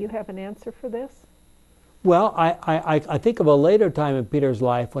that you have an answer for this? Well, I think of a later time in Peter's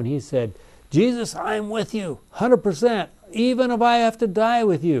life when he said, Jesus, I'm with you, 100%, even if I have to die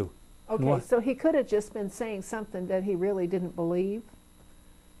with you. Okay, so he could have just been saying something that he really didn't believe.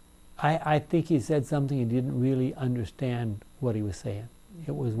 I think he said something he didn't really understand what he was saying.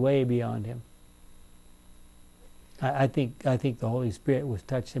 It was way beyond him. I think the Holy Spirit was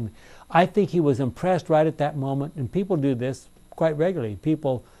touched him. I think he was impressed right at that moment, and people do this quite regularly.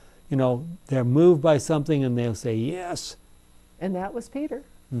 People, they're moved by something and they'll say yes. And that was Peter.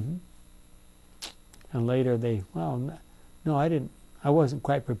 Mm-hmm. And later no, I didn't. I wasn't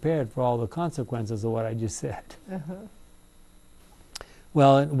quite prepared for all the consequences of what I just said. Uh-huh.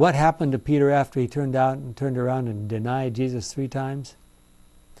 Well, what happened to Peter after he turned around and denied Jesus 3 times?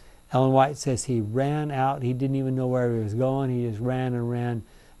 Ellen White says he ran out. He didn't even know where he was going. He just ran and ran.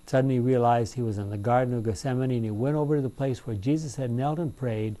 Suddenly he realized he was in the Garden of Gethsemane, and he went over to the place where Jesus had knelt and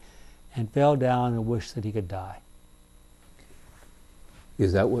prayed and fell down and wished that he could die.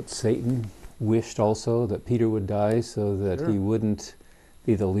 Is that what Satan wished also, that Peter would die so that Sure. he wouldn't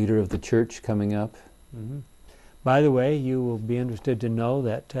be the leader of the church coming up? Mm-hmm. By the way, you will be interested to know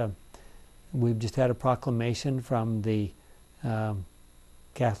that we've just had a proclamation from the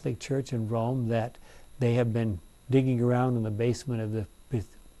Catholic Church in Rome that they have been digging around in the basement of the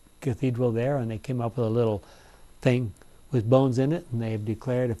cathedral there, and they came up with a little thing with bones in it, and they have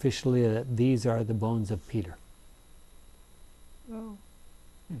declared officially that these are the bones of Peter. Oh.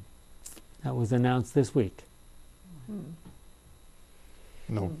 That was announced this week.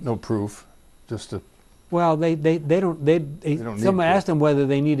 No proof, just a. Well, they don't need someone asked them whether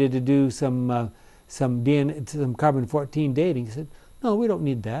they needed to do some DNA, some carbon-14 dating. He said, "No, we don't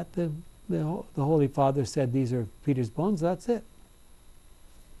need that. The Holy Father said these are Peter's bones. That's it."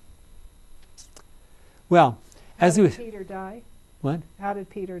 Well, How did Peter die? What? How did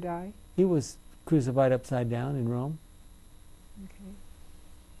Peter die? He was crucified upside down in Rome. Okay.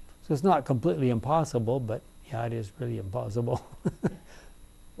 So it's not completely impossible, but yeah, it is really impossible.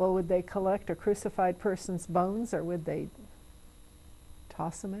 Well, would they collect a crucified person's bones, or would they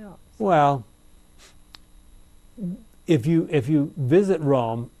toss them out? Well, if you visit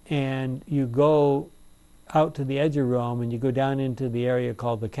Rome and you go out to the edge of Rome and you go down into the area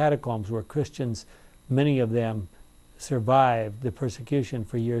called the catacombs, where Christians, many of them, survived the persecution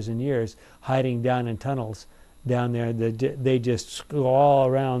for years and years, hiding down in tunnels down there. They just go all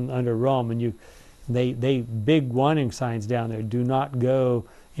around under Rome, and they big warning signs down there: do not go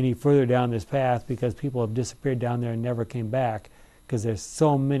any further down this path, because people have disappeared down there and never came back, because there's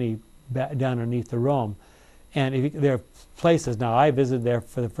so many down underneath the Rome. And there are places, now I visited there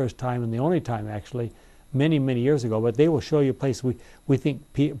for the first time, and the only time actually, many years ago, but they will show you places. We think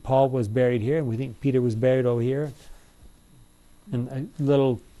Paul was buried here, and we think Peter was buried over here, and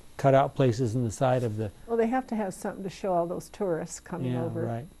little cut-out places in the side of the... Well, they have to have something to show all those tourists coming over.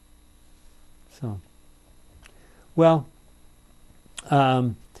 Yeah, right. So, well,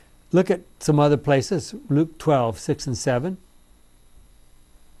 look at some other places. Luke 12, 6 and 7.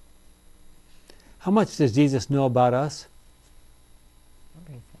 How much does Jesus know about us?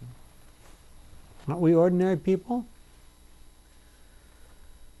 Everything. Aren't we ordinary people?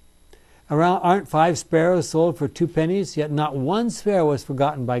 Aren't 5 sparrows sold for 2 pennies? Yet not one sparrow was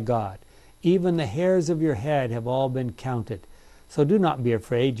forgotten by God. Even the hairs of your head have all been counted. So do not be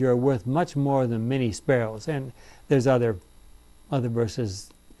afraid. You are worth much more than many sparrows. And there's other verses,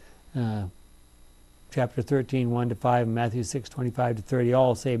 chapter 13, 1 to 5, and Matthew 6, 25 to 30,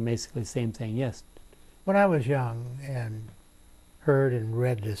 all say basically the same thing. Yes? When I was young and heard and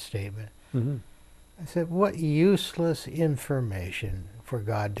read this statement, Mm-hmm. I said, what useless information for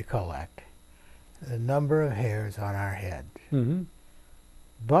God to collect. The number of hairs on our head. Mm-hmm.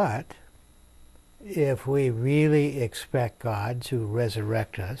 But if we really expect God to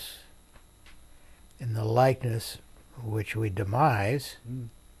resurrect us in the likeness which we demise,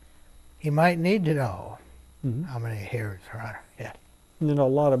 he might need to know Mhm. how many hairs are on her head. And then a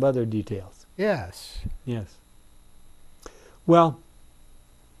lot of other details. Yes. Yes. Well,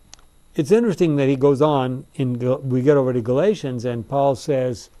 it's interesting that he goes on, we get over to Galatians, and Paul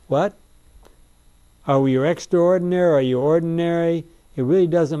says, what? Are you extraordinary? Are you ordinary? It really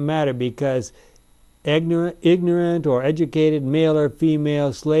doesn't matter, because ignorant or educated, male or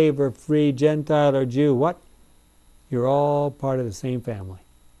female, slave or free, Gentile or Jew, what? You're all part of the same family.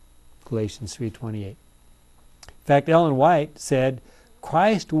 Galatians 3:28. In fact, Ellen White said,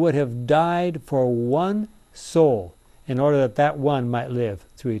 Christ would have died for one soul in order that that one might live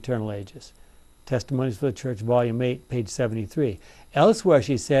through eternal ages. Testimonies for the Church, Volume 8, page 73. Elsewhere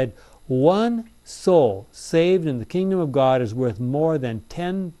she said, one soul saved in the kingdom of God is worth more than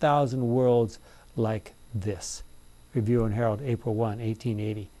 10,000 worlds like this. Review and Herald, April 1,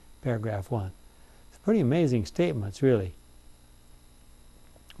 1880, paragraph 1. It's pretty amazing statements, really.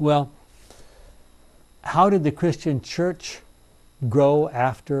 Well, how did the Christian church grow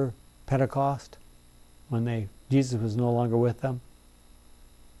after Pentecost, when Jesus was no longer with them?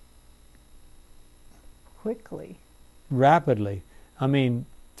 Quickly. Rapidly. I mean,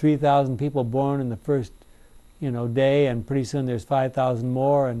 3,000 people born in the first, day, and pretty soon there's 5,000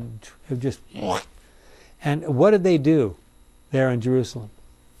 more, and it just. And what did they do there in Jerusalem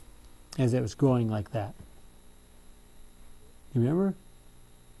as it was growing like that? You remember?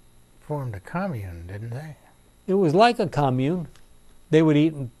 Formed a commune, didn't they? It was like a commune. They would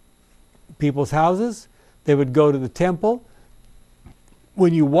eat in people's houses. They would go to the temple.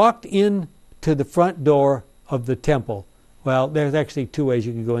 When you walked in to the front door of the temple, well, there's actually two ways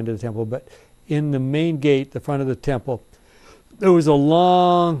you could go into the temple, but in the main gate, the front of the temple, there was a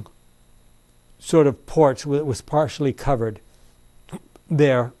long sort of porch that was partially covered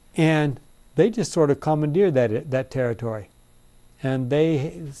there, and they just sort of commandeered that territory. And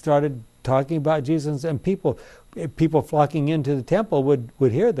they started talking about Jesus, and people flocking into the temple would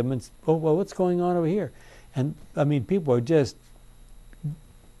hear them and say, oh, well, what's going on over here? And I mean, people were just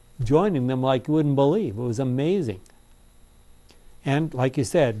joining them like you wouldn't believe. It was amazing. And like you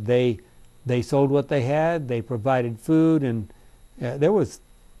said, they sold what they had, they provided food, and there were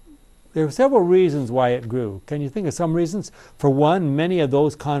several reasons why it grew. Can you think of some reasons? For one, many of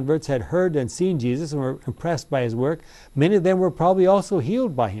those converts had heard and seen Jesus and were impressed by his work. Many of them were probably also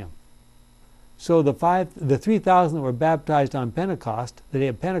healed by him. So the 3,000 that were baptized on Pentecost, the day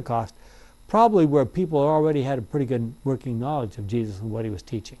of Pentecost, probably were people who already had a pretty good working knowledge of Jesus and what he was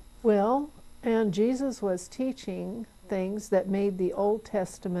teaching. Well, and Jesus was teaching things that made the Old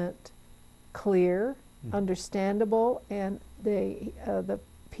Testament clear, understandable, and the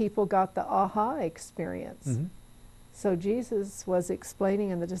people got the aha experience. Mm-hmm. So Jesus was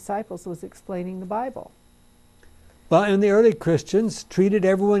explaining, and the disciples was explaining the Bible. Well, and the early Christians treated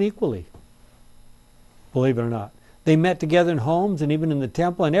everyone equally, believe it or not. They met together in homes and even in the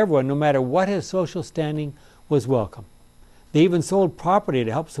temple, and everyone, no matter what his social standing, was welcome. They even sold property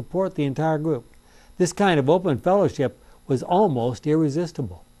to help support the entire group. This kind of open fellowship was almost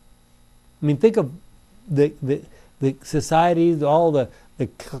irresistible. I mean, think of the societies, all the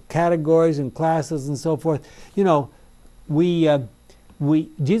categories and classes and so forth. You know,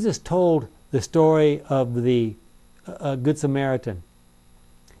 Jesus told the story of the Good Samaritan.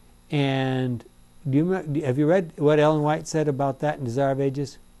 And have you read what Ellen White said about that in Desire of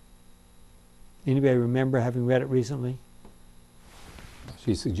Ages? Anybody remember having read it recently?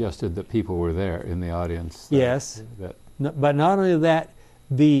 She suggested that people were there in the audience. Yes. But not only that,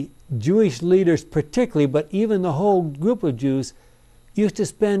 the Jewish leaders particularly, but even the whole group of Jews, used to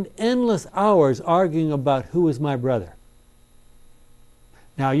spend endless hours arguing about who is my brother.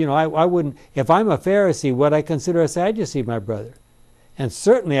 Now, you know, I wouldn't, if I'm a Pharisee, would I consider a Sadducee my brother? And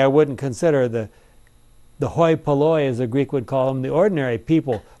certainly I wouldn't consider the hoi polloi, as the Greek would call them, the ordinary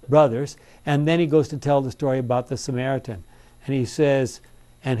people, brothers. And then he goes to tell the story about the Samaritan. And he says,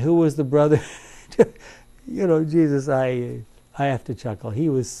 and who was the brother? You know, Jesus, I have to chuckle. He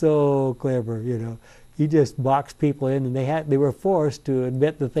was so clever, you know. He just boxed people in, and they were forced to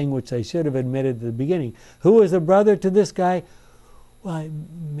admit the thing which they should have admitted at the beginning. Who was the brother to this guy? Well,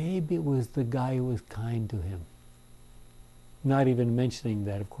 maybe it was the guy who was kind to him. Not even mentioning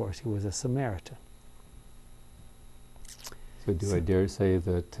that, of course, he was a Samaritan. So do I dare say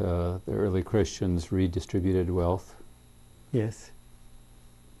that the early Christians redistributed wealth? Yes.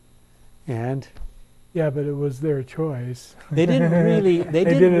 And? Yeah, but it was their choice. They didn't really. They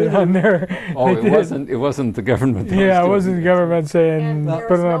did it on their. Oh, it wasn't the government. That yeah, was it wasn't the government saying And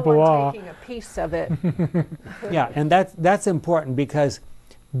put it no up a law. taking a piece of it. Yeah, and that's important because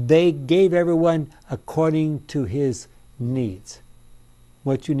they gave everyone according to his needs.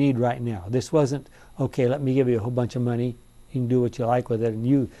 What you need right now. This wasn't, okay, let me give you a whole bunch of money. You can do what you like with it, and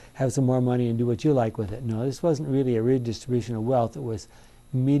you have some more money and do what you like with it. No, this wasn't really a redistribution of wealth. It was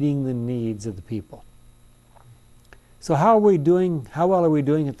meeting the needs of the people. So how are we doing? How well are we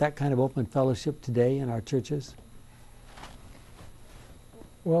doing at that kind of open fellowship today in our churches?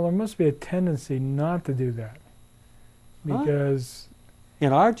 Well, there must be a tendency not to do that. Because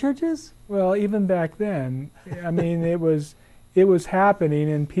in our churches? Well, even back then, I mean, it was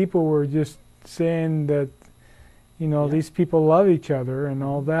happening, and people were just saying that, you know, these people love each other and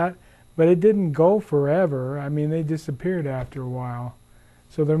all that, but it didn't go forever. I mean, they disappeared after a while.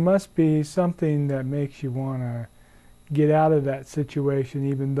 So there must be something that makes you want to get out of that situation,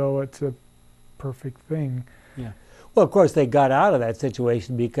 even though it's a perfect thing. Yeah. Well, of course, they got out of that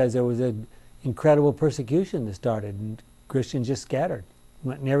situation because there was an incredible persecution that started, and Christians just scattered,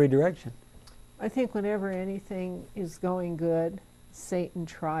 went in every direction. I think whenever anything is going good, Satan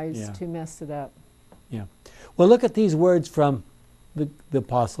tries to mess it up. Yeah. Well, look at these words from the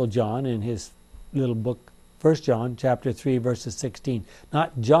Apostle John in his little book, 1 John chapter 3, verses 16.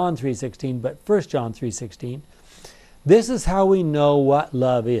 Not John 3:16, but 1 John 3:16. This is how we know what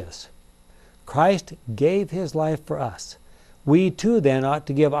love is. Christ gave his life for us. We too then ought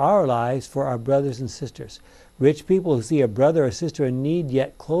to give our lives for our brothers and sisters. Rich people who see a brother or sister in need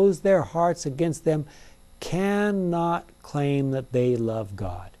yet close their hearts against them cannot claim that they love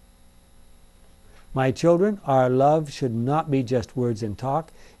God. My children, our love should not be just words and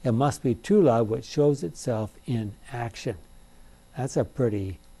talk. It must be true love which shows itself in action. That's a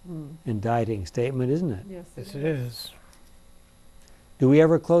pretty indicting statement, isn't it? Yes, Yes, it is. Do we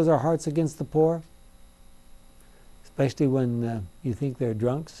ever close our hearts against the poor? Especially when you think they're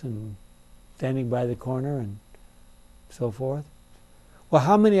drunks and standing by the corner and so forth? Well,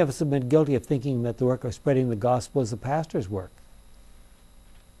 how many of us have been guilty of thinking that the work of spreading the gospel is the pastor's work?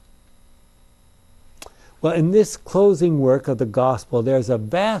 Well, in this closing work of the gospel, there's a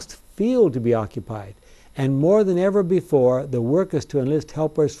vast field to be occupied. And more than ever before, the work is to enlist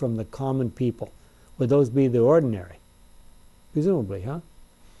helpers from the common people. Would those be the ordinary? Presumably, huh?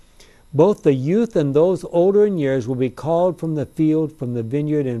 Both the youth and those older in years will be called from the field, from the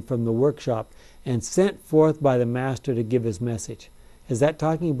vineyard, and from the workshop, and sent forth by the Master to give his message. Is that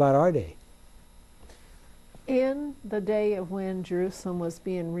talking about our day? In the day of when Jerusalem was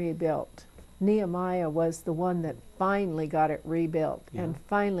being rebuilt, Nehemiah was the one that finally got it rebuilt and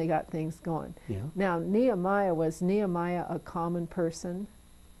finally got things going. Yeah. Now, was Nehemiah a common person?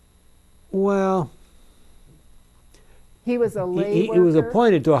 Well, He was a lay worker? he was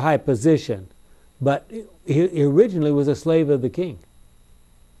appointed to a high position, but he originally was a slave of the king.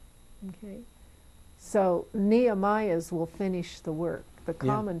 Okay. So Nehemiah's will finish the work. The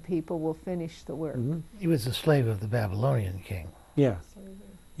common people will finish the work. Mm-hmm. He was a slave of the Babylonian king. Yeah.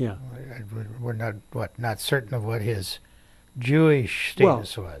 Yeah. We're not certain of what his Jewish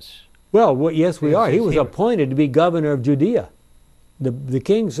status was. Well, yes, we Yes, are. He yes, was he- appointed to be governor of Judea. The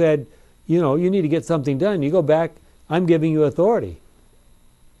king said, you know, you need to get something done. You go back, I'm giving you authority.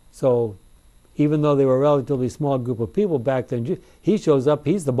 So even though they were a relatively small group of people back then, he shows up,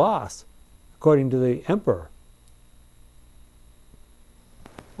 he's the boss, according to the emperor.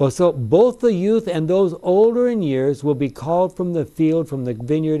 Well, so both the youth and those older in years will be called from the field, from the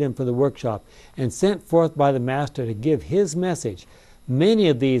vineyard, and from the workshop, and sent forth by the Master to give his message. Many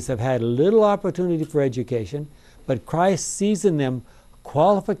of these have had little opportunity for education, but Christ sees in them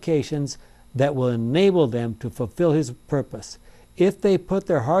qualifications that will enable them to fulfill his purpose. If they put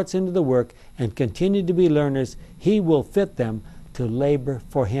their hearts into the work and continue to be learners, he will fit them to labor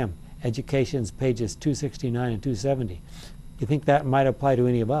for him. Education's pages 269 and 270. You think that might apply to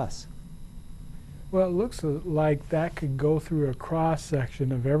any of us? Well, it looks like that could go through a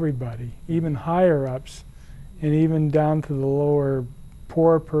cross-section of everybody, even higher-ups, and even down to the lower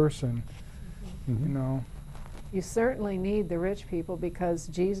poor person, you know. You certainly need the rich people because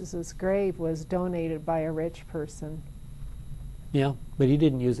Jesus' grave was donated by a rich person. Yeah, but he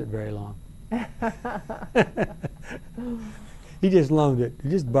didn't use it very long. He just loaned it. He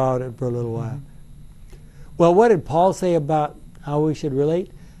just borrowed it for a little while. Well, what did Paul say about how we should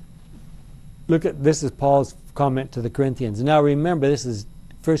relate? Look at, this is Paul's comment to the Corinthians. Now remember, this is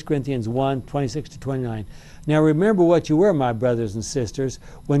 1 Corinthians 1, 26 to 29. Now remember what you were, my brothers and sisters,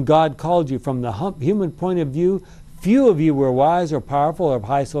 when God called you. From the human point of view, few of you were wise or powerful or of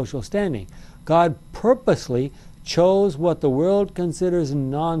high social standing. God purposely chose what the world considers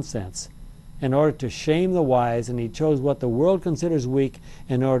nonsense in order to shame the wise, and he chose what the world considers weak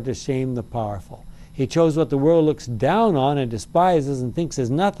in order to shame the powerful. He chose what the world looks down on and despises and thinks is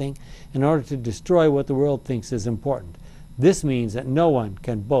nothing in order to destroy what the world thinks is important. This means that no one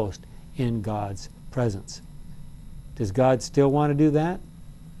can boast in God's presence. Does God still want to do that?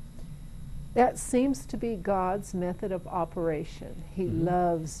 That seems to be God's method of operation. He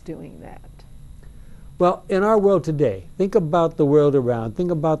loves doing that. Well, in our world today, think about the world around.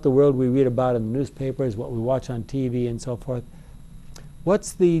 Think about the world we read about in the newspapers, what we watch on TV and so forth.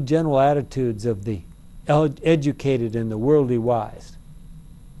 What's the general attitudes of the educated and the worldly wise?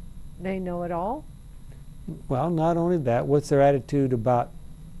 They know it all. Well, not only that, what's their attitude about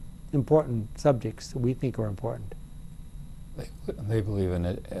important subjects that we think are important? They believe in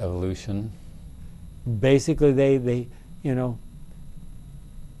evolution. Basically, they you know,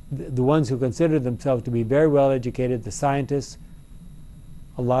 the ones who consider themselves to be very well educated, the scientists,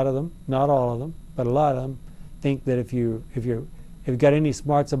 a lot of them, not all of them, but a lot of them think that if you've got any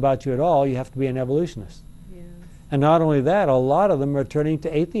smarts about you at all, you have to be an evolutionist. Yes. And not only that, a lot of them are turning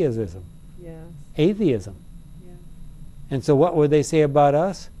to atheism. Yes. Atheism. Yes. And so what would they say about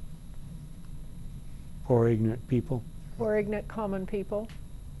us? Poor ignorant people. Poor ignorant common people.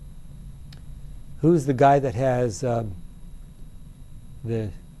 Who's the guy that has the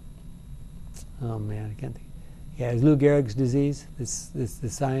I can't think. He has Lou Gehrig's disease. The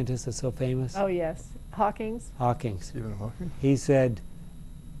scientist that's so famous. Oh yes, Hawking's. Hawking's. Stephen Hawking? He said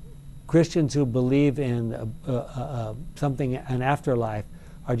Christians who believe in something, an afterlife,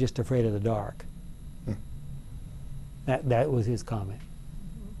 are just afraid of the dark. That was his comment.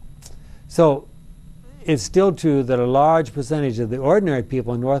 So it's still true that a large percentage of the ordinary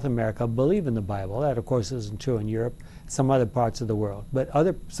people in North America believe in the Bible. That, of course, isn't true in Europe, some other parts of the world. But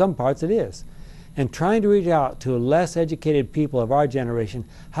some parts it is. And trying to reach out to less educated people of our generation,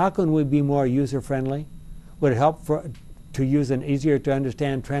 how can we be more user-friendly? Would it help to use an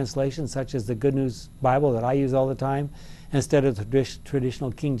easier-to-understand translation, such as the Good News Bible that I use all the time, instead of the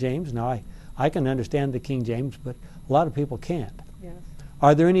traditional King James? Now, I can understand the King James, but a lot of people can't. Yes.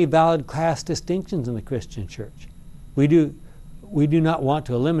 Are there any valid class distinctions in the Christian church? We do not want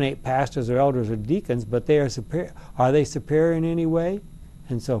to eliminate pastors or elders or deacons, but they are superior. Are they superior in any way?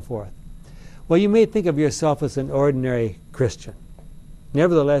 And so forth. Well, you may think of yourself as an ordinary Christian.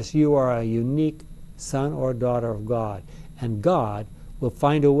 Nevertheless, you are a unique son or daughter of God, and God will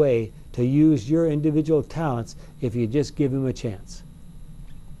find a way to use your individual talents if you just give Him a chance.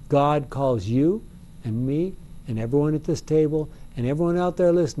 God calls you and me and everyone at this table and everyone out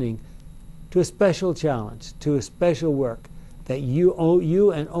there listening to a special challenge, to a special work that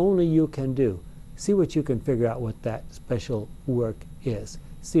you and only you can do. See what you can figure out what that special work is.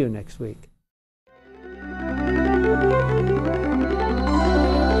 See you next week.